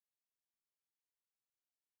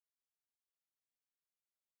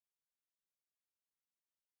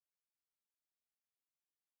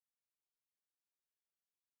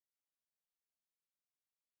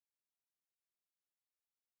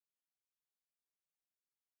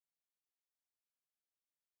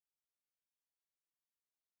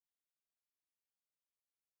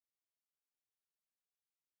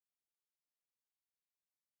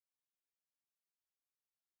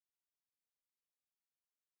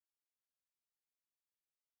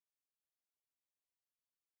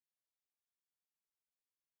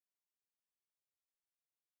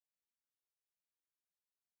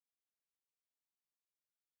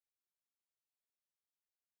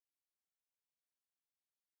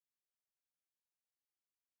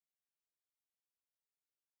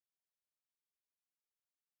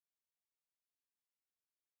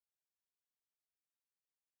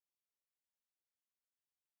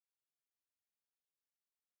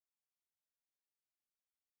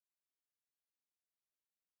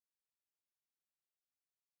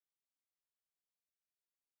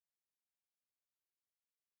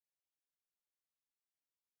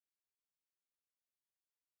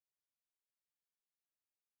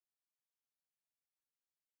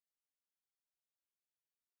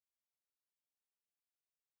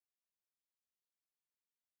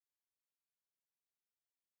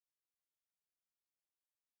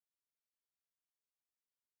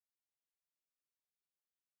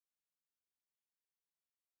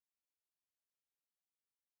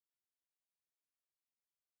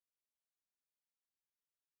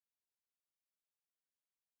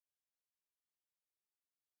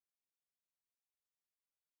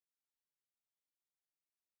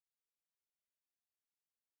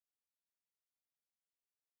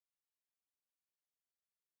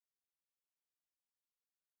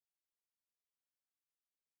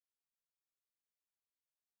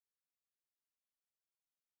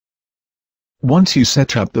Once you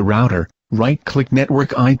set up the router, right-click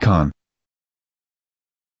Network icon.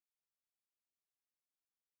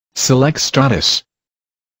 Select Status.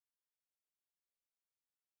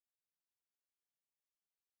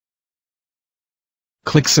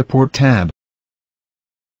 Click Support tab.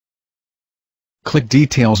 Click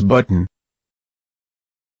Details button.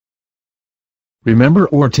 Remember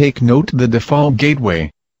or take note the default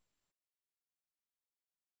gateway.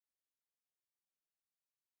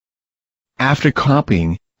 After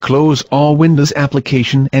copying, close all Windows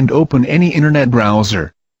application and open any internet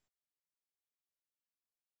browser.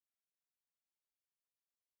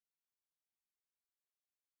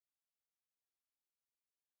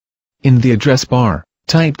 In the address bar,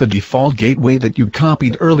 type the default gateway that you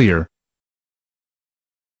copied earlier.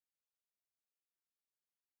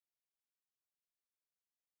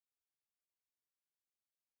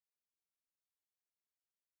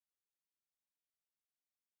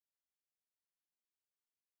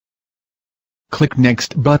 Click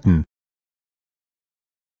Next button.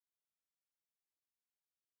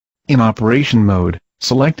 In operation mode,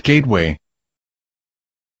 select Gateway.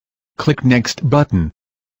 Click Next button.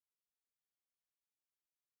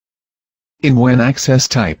 In WAN access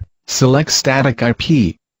type, select Static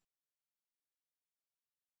IP.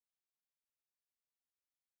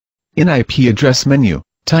 In IP address menu,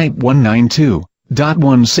 type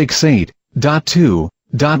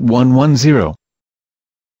 192.168.2.110.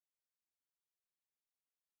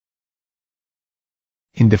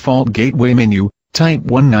 In default gateway menu, type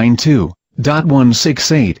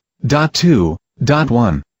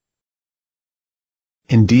 192.168.2.1.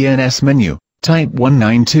 In DNS menu, type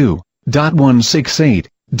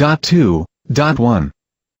 192.168.2.1.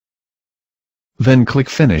 Then click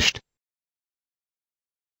Finished.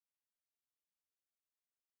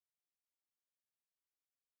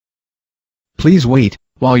 Please wait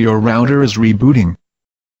while your router is rebooting.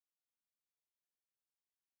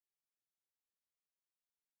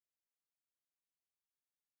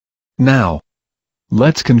 Now,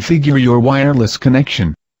 let's configure your wireless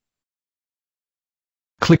connection.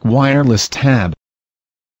 Click Wireless tab.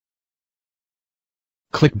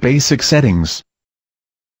 Click Basic Settings.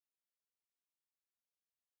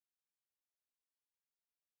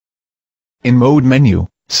 In Mode menu,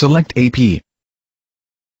 select AP.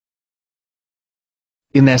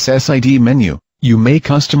 In SSID menu, you may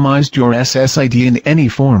customize your SSID in any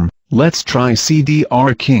form. Let's try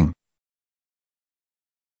CDR King.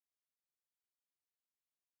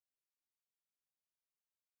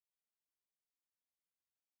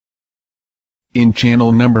 In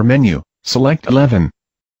Channel Number menu, select 11.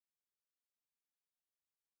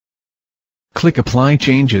 Click Apply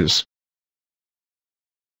Changes.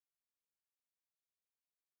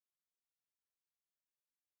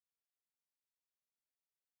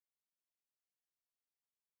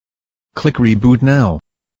 Click Reboot now.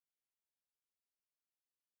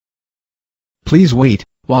 Please wait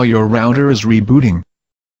while your router is rebooting.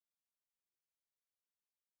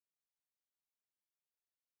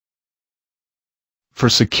 For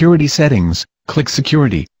security settings, click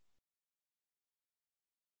Security.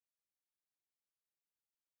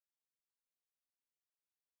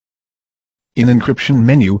 In Encryption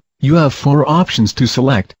menu, you have 4 options to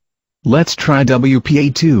select. Let's try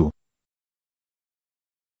WPA2.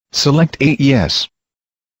 Select AES.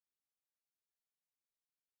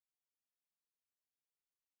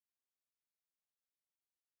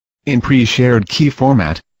 In Pre-shared key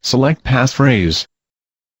format, select passphrase.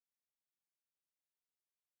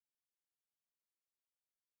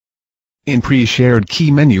 In Pre-shared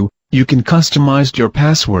key menu, you can customize your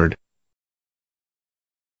password.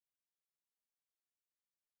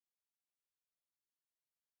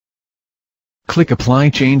 Click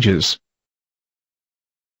Apply Changes.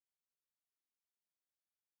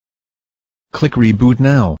 Click Reboot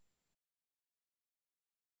now.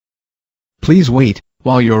 Please wait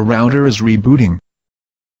while your router is rebooting.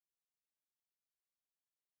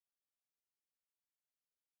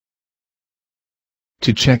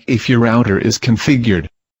 To check if your router is configured,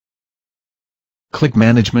 click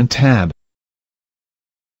Management tab.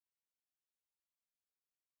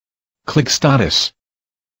 Click Status.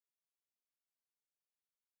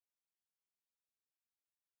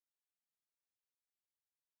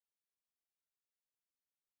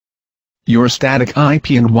 Your static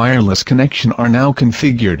IP and wireless connection are now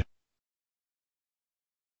configured.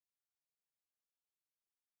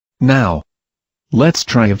 Now, let's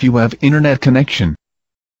try if you have internet connection.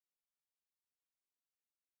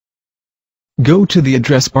 Go to the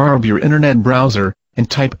address bar of your internet browser, and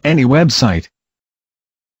type any website.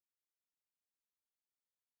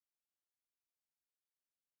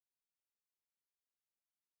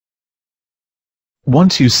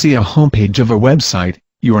 Once you see a homepage of a website,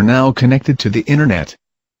 you are now connected to the internet.